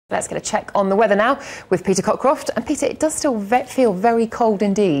Let's get a check on the weather now with Peter Cockcroft. And Peter, it does still feel very cold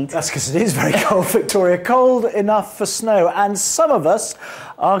indeed. That's because it is very cold, Victoria. Cold enough for snow. And some of us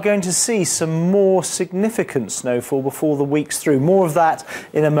are going to see some more significant snowfall before the week's through. More of that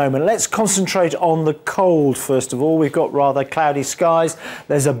in a moment. Let's concentrate on the cold first of all. We've got rather cloudy skies.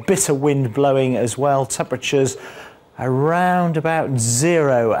 There's a bit of wind blowing as well. Temperatures around about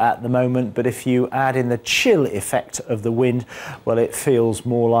 0 at the moment, but if you add in the chill effect of the wind, well, it feels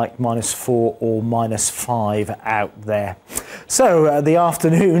more like -4 or -5 out there. So the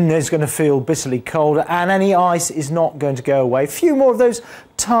afternoon is going to feel bitterly cold, and any ice is not going to go away. A few more of those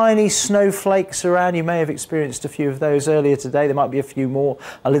tiny snowflakes around. You may have experienced a few of those earlier today. There might be a few more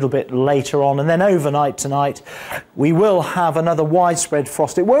a little bit later on. And then overnight tonight, we will have another widespread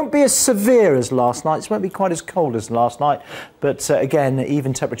frost. It won't be as severe as last night. It won't be quite as cold as last night. But again,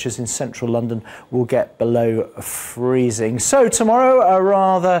 even temperatures in central London will get below freezing. So tomorrow, a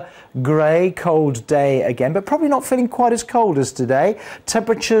rather grey, cold day again, but probably not feeling quite as cold as today.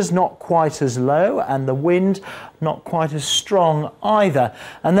 Temperatures not quite as low, and the wind not quite as strong either.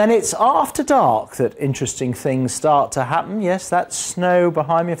 And then it's after dark that interesting things start to happen. Yes, that's snow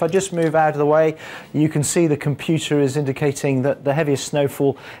behind me. If I just move out of the way, you can see the computer is indicating that the heaviest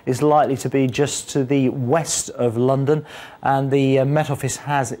snowfall is likely to be just to the west of London, and the Met Office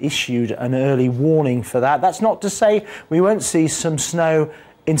has issued an early warning for that. That's not to say we won't see some snow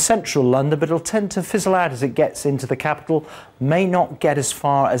in central London, but it'll tend to fizzle out as it gets into the capital. May not get as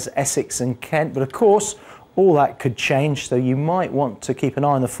far as Essex and Kent, but of course all that could change, so you might want to keep an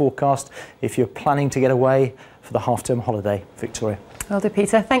eye on the forecast if you're planning to get away for the half-term holiday. Victoria. Will do,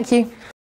 Peter. Thank you.